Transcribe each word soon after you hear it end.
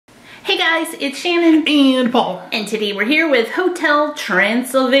Hey guys, it's Shannon and Paul, and today we're here with Hotel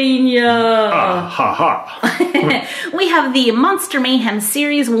Transylvania. We have the Monster Mayhem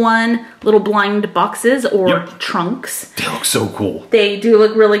Series 1 little blind boxes or trunks. They look so cool. They do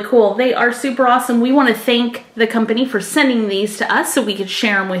look really cool. They are super awesome. We want to thank the company for sending these to us so we could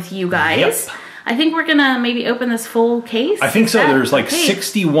share them with you guys. Yep. I think we're gonna maybe open this full case. I think so. There's like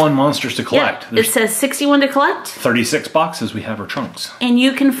 61 monsters to collect. Yep. It says 61 to collect. 36 boxes we have our trunks. And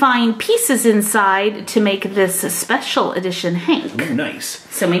you can find pieces inside to make this special edition Hank. Ooh, nice.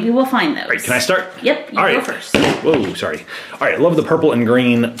 So maybe we'll find those. All right, can I start? Yep, you go first. Whoa, sorry. All right, I love the purple and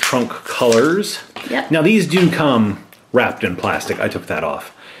green trunk colors. Yep. Now these do come wrapped in plastic. I took that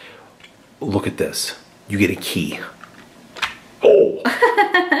off. Look at this. You get a key. Oh.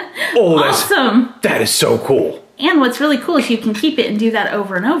 Oh, that's awesome. That is so cool. And what's really cool is you can keep it and do that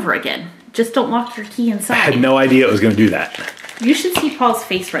over and over again. Just don't lock your key inside. I had no idea it was going to do that. You should see Paul's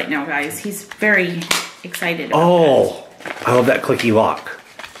face right now, guys. He's very excited about that. I love that clicky lock.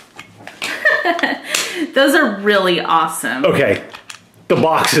 Those are really awesome. Okay, the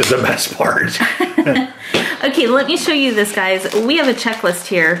box is the best part. Okay, let me show you this, guys. We have a checklist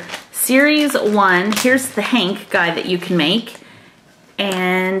here. Series 1, here's the Hank guy that you can make.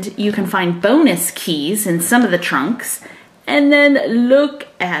 And you can find bonus keys in some of the trunks. And then look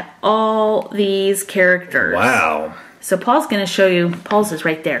at all these characters. Wow. So Paul's gonna show you, Paul's is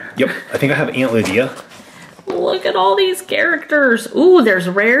right there. Yep, I think I have Aunt Lydia. Look at all these characters. Ooh, there's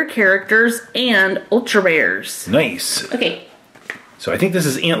rare characters and ultra rares. Nice. Okay. So I think this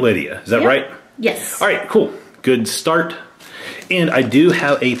is Aunt Lydia, is that right? Yes. All right, cool. Good start. And I do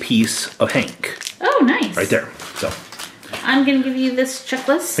have a piece of Hank. Oh, nice. Right there, so. I'm gonna give you this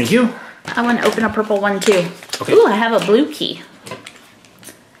checklist. Thank you. I want to open a purple one too. Okay. Ooh, I have a blue key.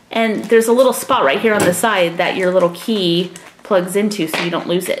 And there's a little spot right here on the side that your little key plugs into so you don't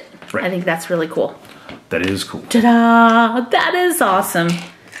lose it. Right. I think that's really cool. That is cool. Ta-da! That is awesome.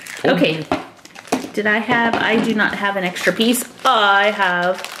 Cool. Okay. I do not have an extra piece. I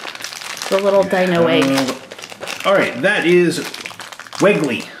have the little dino egg. All right, that is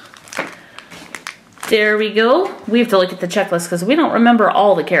Wiggly. There we go. We have to look at the checklist because we don't remember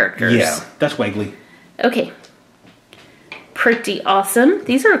all the characters. Yeah, that's Wiggly. Okay. Pretty awesome.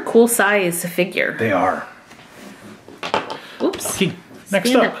 These are a cool size figure. They are. Oops. Okay,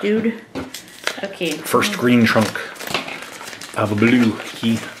 next Stand up. dude. Okay. First green trunk. I have a blue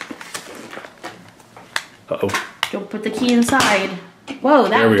key. Uh-oh. Don't put the key inside. Whoa,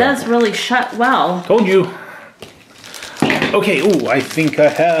 that does really shut well. Told you. Okay, ooh, I think I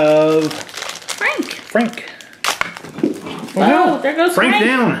have... Frank. Oh, no. There goes Frank. Frank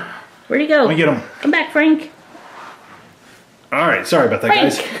down. Where'd he go? Let me get him. Come back, Frank. All right, sorry about that,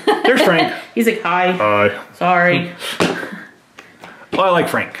 guys. There's Frank. He's like, hi. Hi. Sorry. Well, I like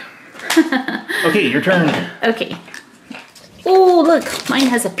Frank. Okay, your turn. Okay. Oh, look, mine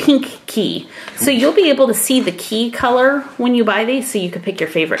has a pink key. So you'll be able to see the key color when you buy these, so you can pick your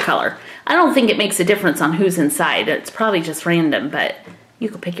favorite color. I don't think it makes a difference on who's inside. It's probably just random, but you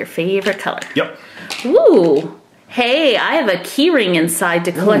can pick your favorite color. Yep. Ooh. Hey, I have a key ring inside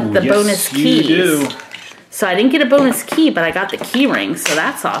to collect the bonus keys. You do. So I didn't get a bonus key, but I got the key ring, so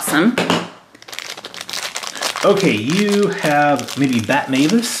that's awesome. Okay, you have maybe Bat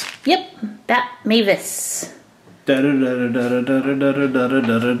Mavis? Yep, Bat Mavis. Bat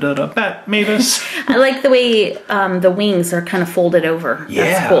Mavis. I like the way the wings are kind of folded over. Yeah.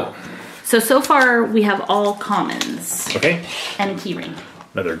 That's cool. So far we have all commons. Okay. And a key ring.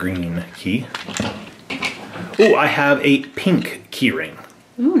 Another green key. Oh, I have a pink key ring.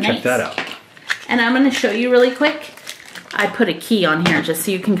 Ooh, nice. Check that out. And I'm going to show you really quick. I put a key on here just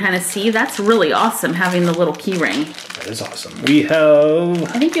so you can kind of see. That's really awesome having the little key ring. That is awesome. We have...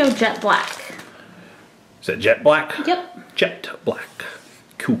 I think you have jet black. Is that jet black? Yep. Jet black.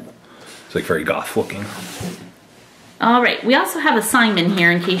 Cool. It's like very goth looking. All right. We also have a Simon here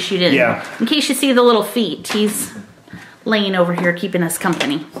in case you didn't. Yeah. In case you see the little feet. He's laying over here keeping us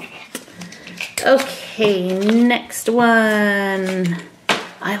company. Okay, next one.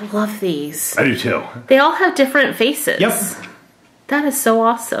 I love these. I do too. They all have different faces. Yep. That is so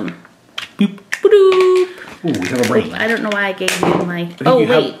awesome. Boop. Boop. Ooh, we have a brain. I don't know why I gave you my... Oh,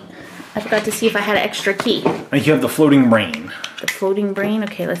 wait. I forgot to see if I had an extra key. I think you have the floating brain. The floating brain?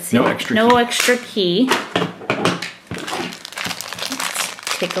 Okay, let's see. No extra key. No extra key.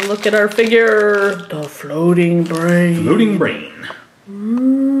 Let's take a look at our figure. The floating brain. Floating brain.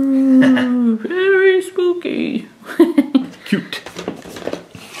 Ooh, very spooky. Cute.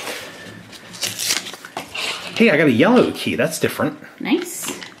 Hey, I got a yellow key. That's different.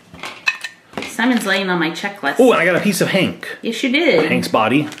 Nice. Simon's laying on my checklist. Oh, and I got a piece of Hank. Yes, you did. Hank's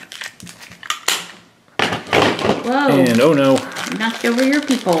body. Whoa. And oh no. You knocked over your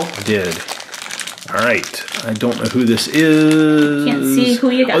people. I did. All right. I don't know who this is. Can't see who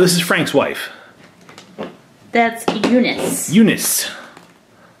you got. Oh, this is Frank's wife. That's Eunice. Eunice.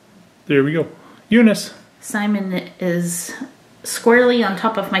 There we go. Eunice. Simon is squarely on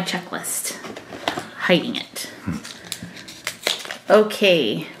top of my checklist, hiding it.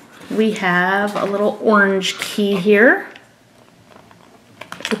 Okay, we have a little orange key here.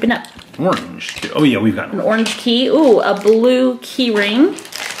 Open up. Orange. Oh yeah, we've got An orange key. Ooh, a blue key ring.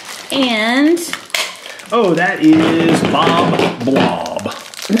 And... oh, that is Bob Blob.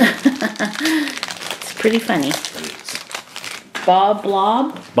 it's pretty funny. Bob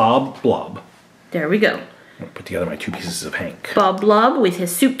Blob. Bob Blob. There we go. I'm gonna put together my 2 pieces of Hank. Bob Blob with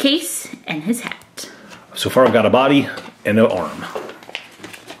his suitcase and his hat. So far I've got a body and an arm.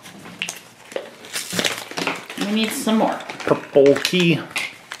 We need some more. Purple key.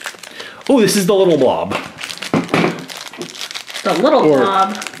 Oh, this is the little blob. The little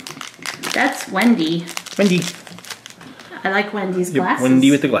blob. That's Wendy. Wendy. I like Wendy's Yep, glasses. Wendy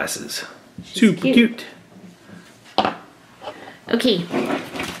with the glasses. Super cute. Okay.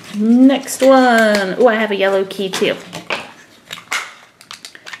 Next one. Oh, I have a yellow key too.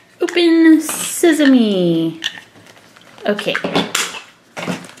 Open sesame. Okay.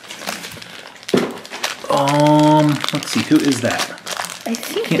 Let's see, who is that? I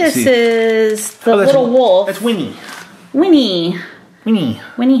think this is the little wolf. That's Winnie. Winnie. Winnie.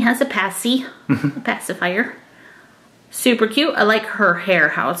 Winnie has a passy, a pacifier. Super cute. I like her hair,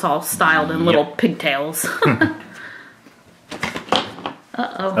 how it's all styled in little pigtails.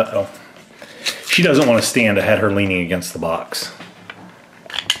 Uh-oh. Uh-oh. She doesn't want to stand. I had her leaning against the box.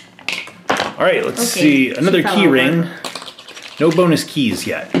 All right, let's see. Another key ring. No bonus keys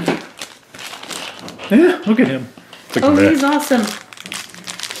yet. Yeah, look at him. Oh, he's awesome.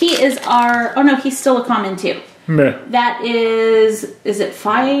 He is our... oh, no, he's still a common, too. Meh. That is it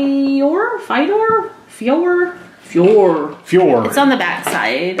Fior? Fidor? Fior? Fior. Fior. It's on the back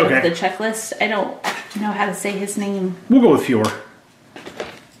side of the checklist. I don't know how to say his name. We'll go with Fior.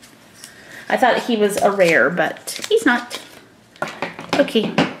 I thought he was a rare, but he's not.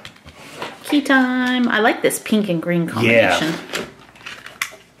 Okay. Key time. I like this pink and green combination. Yeah.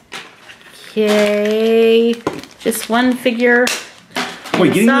 Okay. Just one figure.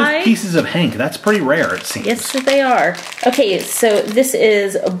 Wait, getting those pieces of Hank, that's pretty rare, it seems. Yes, they are. Okay, so this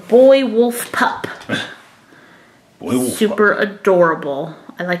is a Boy Wolf Pup. Boy Wolf Super adorable.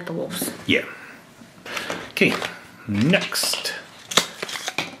 I like the wolves. Yeah. Okay, next.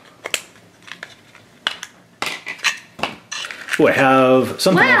 Oh, I have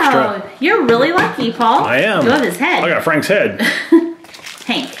something extra. You're really lucky, Paul. I am. You have his head. I got Frank's head.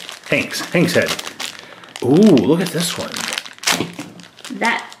 Hank. Hank's head. Ooh, look at this one.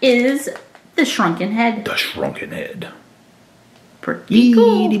 That is the shrunken head. The shrunken head. Pretty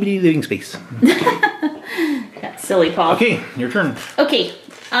cool. Living space. That's silly, Paul. Okay, your turn. Okay,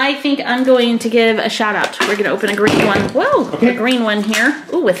 I think I'm going to give a shout out. We're going to open a green one. Whoa, a green one here.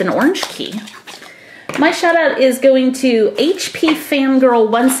 Ooh, with an orange key. My shout out is going to HP Fangirl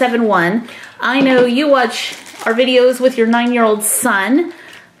 171. I know you watch our videos with your 9-year-old son.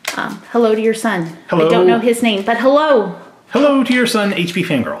 Hello to your son. Hello. I don't know his name, but hello. Hello to your son, HP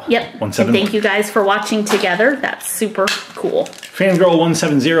Fangirl. Yep. 171. And thank you guys for watching together. That's super cool. Fangirl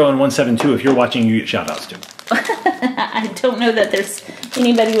 170 and 172. If you're watching, you get shout outs too. I don't know that there's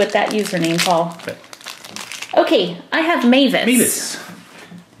anybody with that username, Paul. Okay, I have Mavis. Mavis.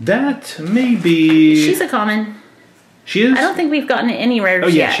 That may be... She's a common. She is? I don't think we've gotten any rares yet. Oh,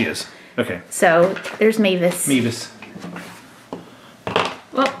 yeah, yet. she is. Okay. So, there's Mavis. Mavis.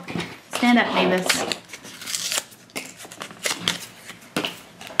 Well, stand up, Mavis.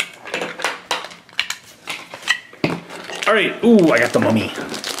 All right. Ooh, I got the mummy.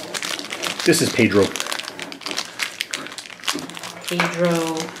 This is Pedro.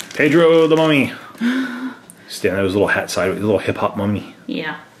 Pedro the mummy. Stand on his little hat side with his little hip-hop mummy.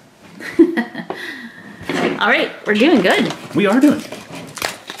 Yeah. All right, we're doing good. We are doing.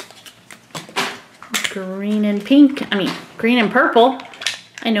 Green and pink. I mean, green and purple.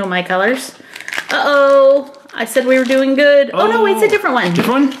 I know my colors. Uh-oh. I said we were doing good. Oh, no, it's a different one.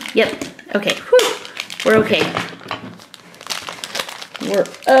 Different one? Yep. Okay. Whew. We're okay. We're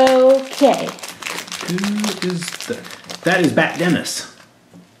okay. Who is that? That is Bat Dennis.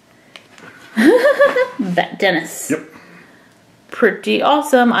 Bat Dennis. Yep. Pretty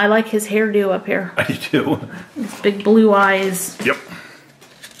awesome. I like his hairdo up here. I do too. His big blue eyes. Yep.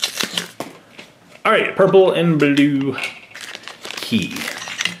 All right, purple and blue key.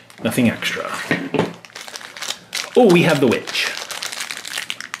 Nothing extra. Oh, we have the witch.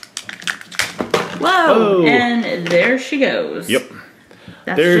 Whoa! And there she goes. Yep.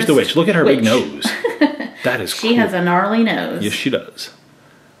 That's There's the witch. Look at her big nose. That is cool. She has a gnarly nose. Yes, she does.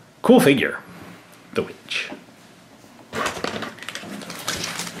 Cool figure. The witch.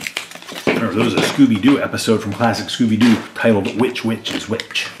 Remember, there was a Scooby-Doo episode from classic Scooby-Doo titled Which Witch is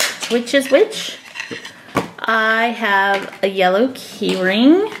Which? Which is which? I have a yellow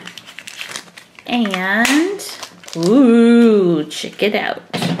keyring. And, ooh, check it out.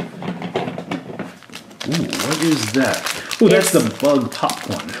 Ooh, what is that? Ooh, that's the bug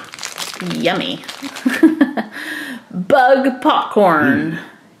popcorn. Yummy. Bug popcorn.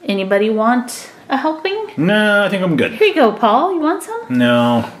 Anybody want a helping? No, I think I'm good. Here you go, Paul. You want some?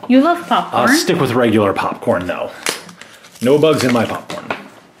 No. You love popcorn. I'll stick with regular popcorn, though. No bugs in my popcorn.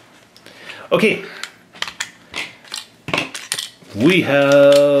 Okay. We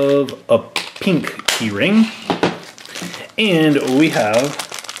have a pink keyring. And we have...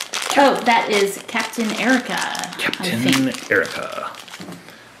 Oh, that is Captain Erica. Captain Erica.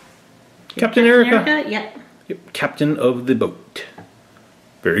 Captain Erica? Yep. Yep. Captain of the boat.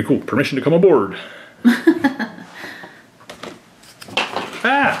 Very cool. Permission to come aboard.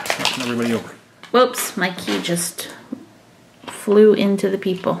 Knocking everybody over. Whoops, my key just flew into the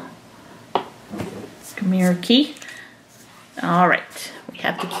people. Come here, key. All right, we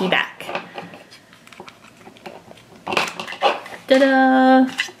have the key back. Ta-da!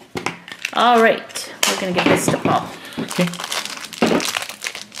 All right, we're gonna give this to Paul. Okay.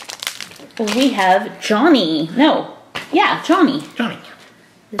 We have Johnny. No, yeah, Johnny. Johnny.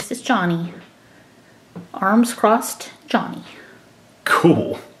 This is Johnny. Arms crossed, Johnny.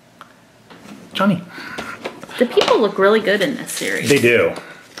 Cool. Johnny. The people look really good in this series. They do.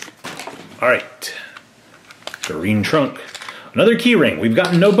 All right. Green trunk. Another key ring. We've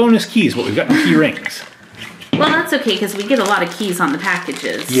gotten no bonus keys, but we've gotten key rings. Well, that's okay, because we get a lot of keys on the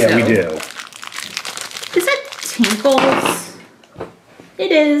packages. Yeah, so. we do. Is it Tinkles?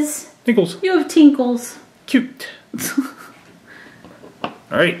 It is. Tinkles. You have Tinkles. Cute.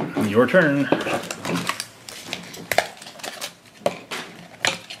 All right, your turn.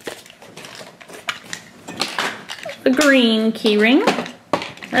 A green key ring.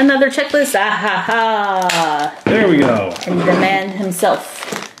 Another checklist. Ah ha ha. There we go. And the man himself.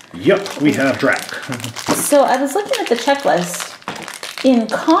 Yep, we have Drac. So I was looking at the checklist. In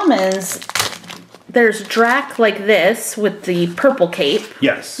commons, there's Drac like this with the purple cape.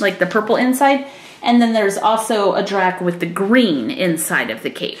 Yes. Like the purple inside. And then there's also a Drac with the green inside of the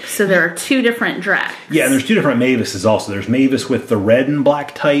cape. So there are two different Dracs. Yeah, and there's two different Mavises also. There's Mavis with the red and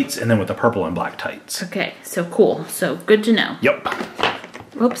black tights, and then with the purple and black tights. Okay, so cool. So good to know. Yep.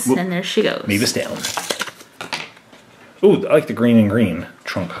 Whoops, and there she goes. Mavis down. Ooh, I like the green and green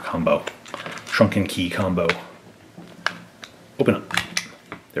trunk combo. Trunk and key combo. Open up.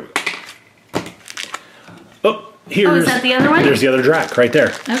 There we go. Oh, here's... Oh, is that the other one? There's the other Drac right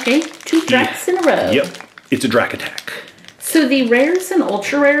there. Okay, two Dracs in a row. Yep, it's a Drac attack. So the rares and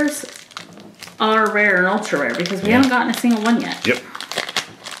ultra rares are rare and ultra rare because we haven't gotten a single one yet. Yep.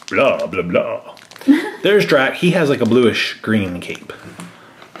 Blah, blah, blah. There's Drac. He has like a bluish green cape.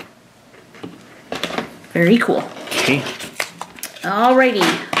 Very cool. Okay. Alrighty.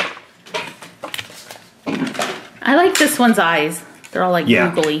 I like this one's eyes. They're all like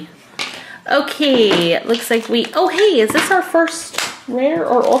googly. Okay, it looks like we... Oh, hey, is this our first rare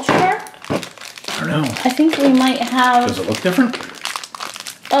or ultra rare? I don't know. I think we might have... Does it look different?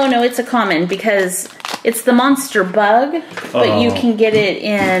 Oh, no, it's a common because it's the monster bug, but you can get it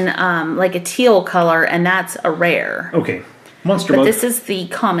in like a teal color, and that's a rare. Okay. Monster But bug. this is the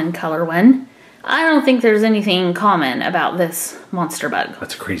common color one. I don't think there's anything common about this monster bug.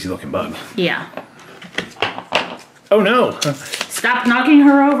 That's a crazy looking bug. Yeah. Oh no! Stop knocking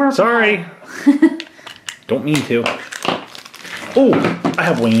her over. Sorry. Don't mean to. Oh, I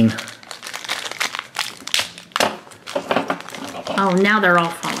have Wayne. Oh, now they're all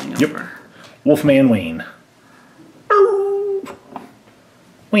falling over. Wolfman Wayne.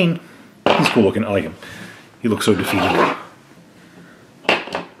 Wayne. He's cool looking. I like him. He looks so defeated.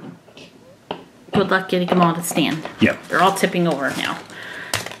 Good luck getting them all to stand. Yeah. They're all tipping over now.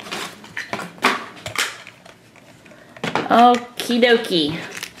 Okie dokie.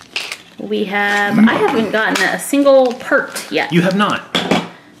 We have... I haven't gotten a single pert yet. You have not.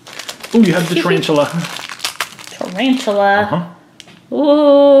 Oh, you have the tarantula. Tarantula. Uh-huh.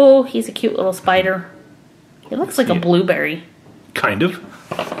 Oh, he's a cute little spider. He looks like a blueberry. Kind of.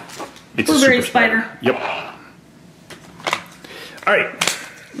 It's Blueberry a super spider. Yep. All right.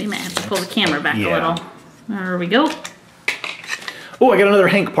 We might have to pull the camera back a little. There we go. Oh, I got another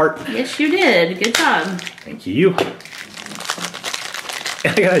Hank part. Yes, you did. Good job. Thank you.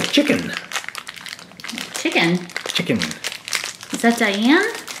 And I got a chicken. Chicken. Chicken. Is that Diane?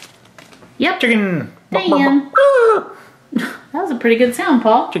 Yep. Chicken. Diane. That was a pretty good sound,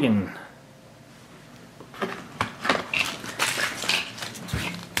 Paul. Chicken.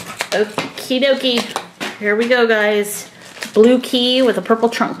 Okie dokie. Here we go, guys. Blue key with a purple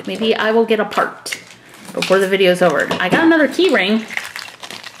trunk. Maybe I will get a part before the video's over. I got another key ring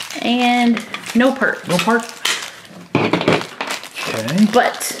and no part. No part? Okay.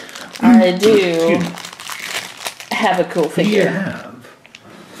 But I do have a cool figure.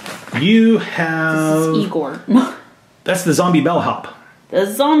 You have... This is Igor. That's the zombie bellhop. The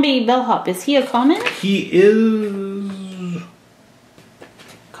zombie bellhop. Is he a common? He is...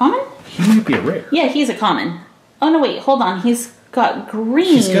 Common? He might be a rare. Yeah, he's a common. Oh, no, wait. Hold on. He's got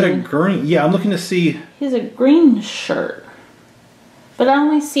green. He's got a green... Yeah, I'm looking to see... He's a green shirt. But I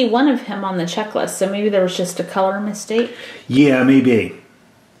only see one of him on the checklist, so maybe there was just a color mistake. Yeah, maybe.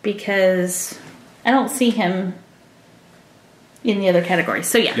 Because I don't see him in the other category.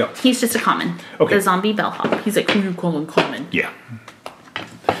 So yeah, He's just a common. Okay. The zombie bellhop. He's like, who you call him common? Yeah.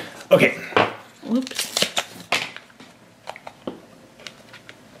 Okay. Whoops.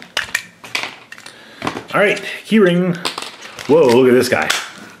 All right, keyring. Whoa, look at this guy.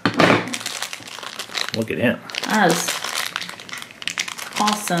 Look at him. That's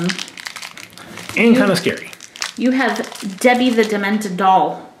awesome. And kind of scary. You have Debbie the Demented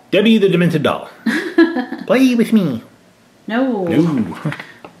Doll. Debbie the Demented Doll. Play with me. No. No.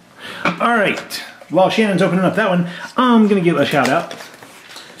 All right. While Shannon's opening up that one, I'm going to give a shout out.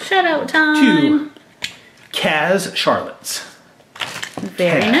 Shout out time. To Kaz Charlottes.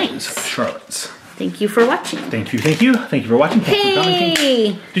 Very Kaz nice. Charlottes. Thank you for watching. Thank you, thank you. Thank you for watching. Thank you for commenting.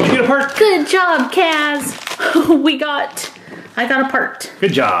 Hey! Did you get a part? Good job, Kaz. I got a part.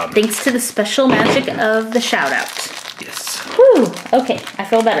 Good job. Thanks to the special magic of the shout out. Yes. Whew. Okay, I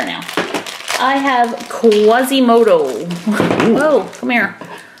feel better now. I have Quasimodo. Whoa, come here.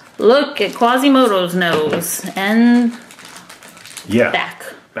 Look at Quasimodo's nose and back.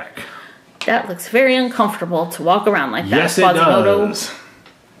 That looks very uncomfortable to walk around like that. Yes, it does.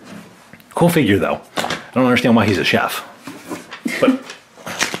 Cool figure, though. I don't understand why he's a chef. But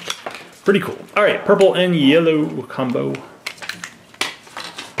pretty cool. All right, purple and yellow combo.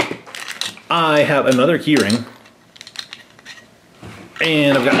 I have another keyring.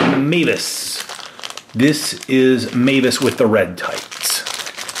 And I've got Mavis. This is Mavis with the red tights.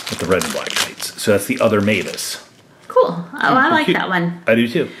 With the red and black tights. So that's the other Mavis. Cool. Oh, I like that one. I do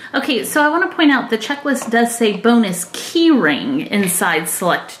too. Okay, so I want to point out the checklist does say bonus key ring inside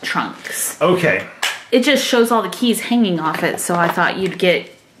select trunks. Okay. It just shows all the keys hanging off it, so I thought you'd get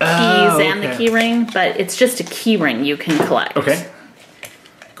keys and the key ring, but it's just a key ring you can collect. Okay.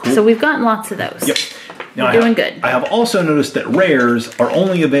 Cool. So we've gotten lots of those. Yep. We're doing good. I have also noticed that rares are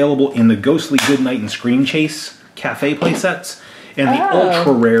only available in the Ghostly Goodnight and Screen Chase cafe playsets, and the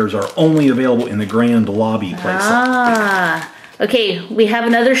ultra rares are only available in the Grand Lobby playset. Ah. Okay, we have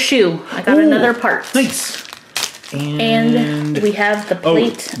another shoe. I got another part. Nice. And we have the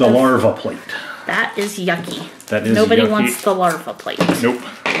plate. The larva plate. That is yucky. That is Nobody yucky. wants the larva plate. Nope.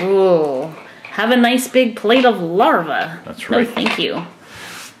 Ooh. Have a nice big plate of larva. That's right. No, thank you.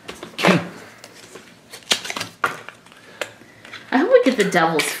 Okay. I hope we get the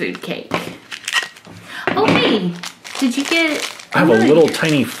devil's food cake. Oh, hey. Did you get... I have a little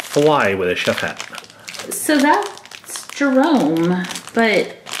tiny fly with a chef hat. So that's Jerome,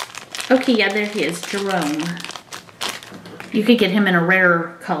 but... Okay, yeah, there he is, Jerome. You could get him in a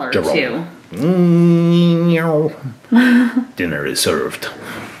rare color, too. Dinner is served.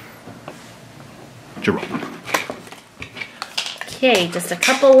 Jerome. Okay, just a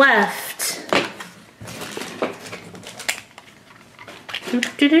couple left.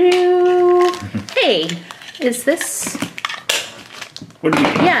 Hey, is this... What did we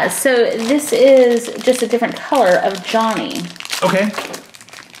get? Yeah, so this is just a different color of Johnny. Okay.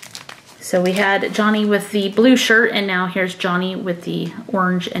 So we had Johnny with the blue shirt, and now here's Johnny with the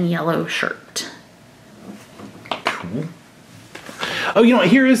orange and yellow shirt. Cool. Oh, you know,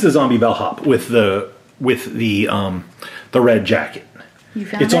 here is the zombie bellhop with the red jacket. You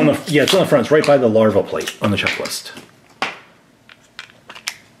found it's it? on the it's on the front. It's right by the larva plate on the checklist.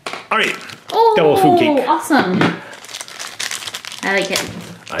 All right. Oh, double food cake. Awesome. I like it.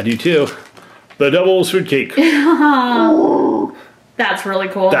 I do too. The devil's food cake. That's really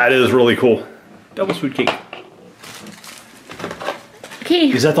cool. That is really cool. Devil's food cake.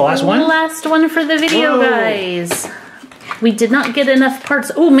 Okay. Is that the last one? Last one for the video, guys. We did not get enough parts.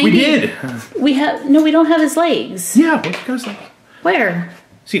 Oh, maybe. We did. We have... No, we don't have his legs. Yeah, what goes like? Where?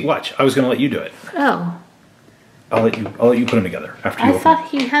 See, watch. I was going to let you do it. Oh. I'll let you put them together after you. I thought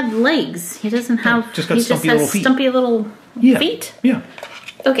he had legs. He doesn't have. Just got he stumpy just little has feet. stumpy little feet. Yeah.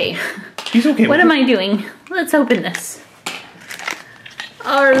 Okay. He's okay. What am I doing? Let's open this.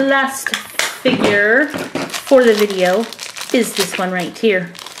 Our last figure for the video is this one right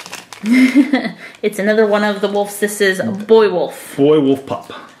here. It's another one of the wolves. This is Boy Wolf. Boy Wolf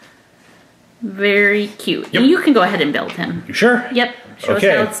pup. Very cute. Yep. You can go ahead and build him. You sure? Yep. Show us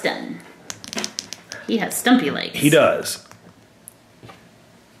how it's done. He has stumpy legs. He does.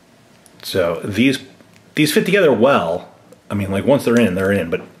 So these fit together well. I mean, like once they're in,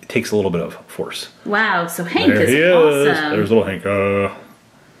 but it takes a little bit of force. Wow, so Hank There he is awesome. There's little Hank.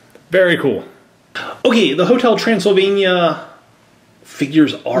 Very cool. Okay, the Hotel Transylvania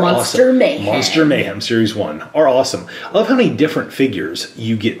figures are Monster awesome. Mayhem. Monster Mayhem Series 1 are awesome. I love how many different figures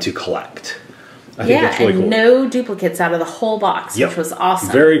you get to collect. I think that's really cool. No duplicates out of the whole box, Yep. which was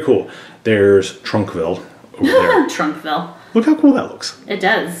awesome. Very cool. There's Trunkville over there. Trunkville. Look how cool that looks. It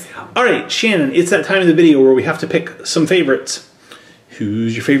does. All right, Shannon, it's that time of the video where we have to pick some favorites.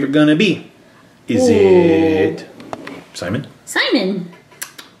 Who's your favorite gonna be? Is it Simon? Simon.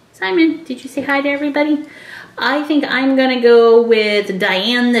 Simon, did you say hi to everybody? I think I'm gonna go with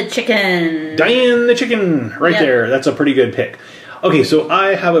Diane the chicken. Diane the chicken, right there. That's a pretty good pick. Okay, so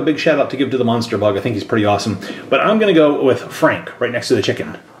I have a big shout out to give to the Monster Bug. I think he's pretty awesome. But I'm gonna go with Frank, right next to the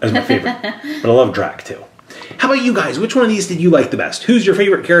chicken, as my favorite. But I love Drac too. How about you guys? Which one of these did you like the best? Who's your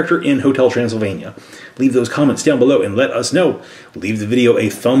favorite character in Hotel Transylvania? Leave those comments down below and let us know. Leave the video a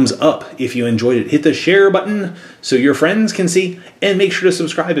thumbs up if you enjoyed it. Hit the share button so your friends can see. And make sure to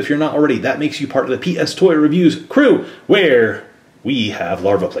subscribe if you're not already. That makes you part of the PS Toy Reviews crew, where we have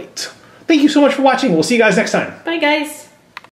larva plates. Thank you so much for watching. We'll see you guys next time. Bye, guys.